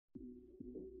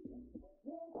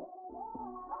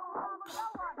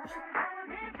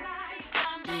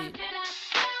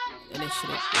And this shit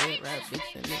is dead, rap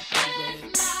bitch, and this body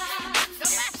bag.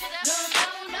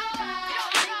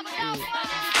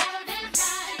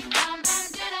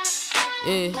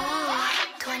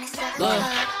 Look,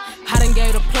 I done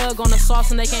gave the plug on the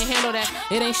sauce and they can't handle that.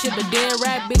 It ain't shit but dead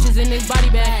rap bitches in this body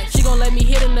bag. She gon' let me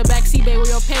hit in the backseat, babe, where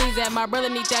your panties at? My brother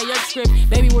need that yerk script,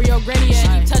 baby, where your granny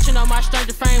at? Keep touching on my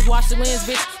stranger frames, watch the lens,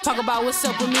 bitch. Talk about what's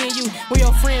up with me and you, where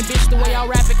your friend, bitch. The way y'all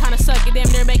rap it kinda suck, it damn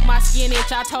near make my skin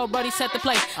itch. I told Brody set the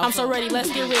plate, I'm so ready,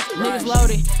 let's get rich. Niggas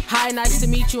loaded, hi, nice to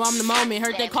meet you, I'm the moment.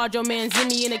 Heard they called your man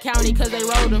Zimmy in the county cause they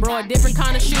rode him. Bro, a different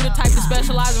kind of shooter, type to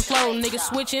specialize in floating. Niggas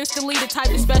switch instantly, the type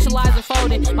to specialize in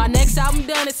folding. My next album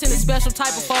done, it's in a special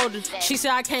type of folder. She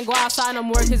said I can't go outside no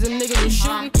more cause them niggas was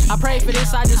shooting. I pray for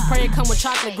this, I just pray it come with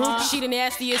chocolate group. She the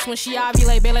nastiest when she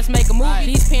ovulate, babe, let's make a movie.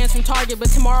 These pants from Target, but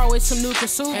tomorrow it's some new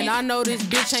consumer. And I know this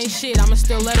bitch ain't shit, I'ma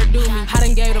still let her do me. I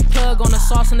done gave the plug on the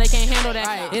sauce and they can't handle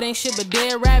that. It ain't shit but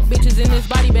dead rap bitches in this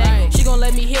body bag. She gon'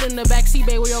 let me hit in the backseat,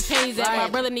 babe, where your panties at? My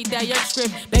brother need that yerk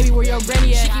script, baby, where your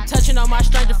granny at? She keep touching on my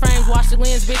stranger frames, watch the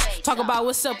lens, bitch. Talk about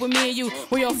what's up with me and you,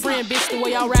 where your friend, bitch. The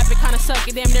way y'all rap it kinda suck,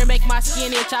 it damn near make my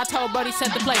skin itch. I told Brody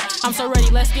set the plate, I'm so ready,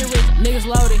 let's get rich. Niggas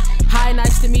loaded, hi,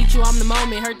 nice to meet you, I'm the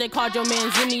moment. Heard they called your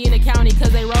man Zimmy in the county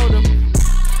cause they rode him.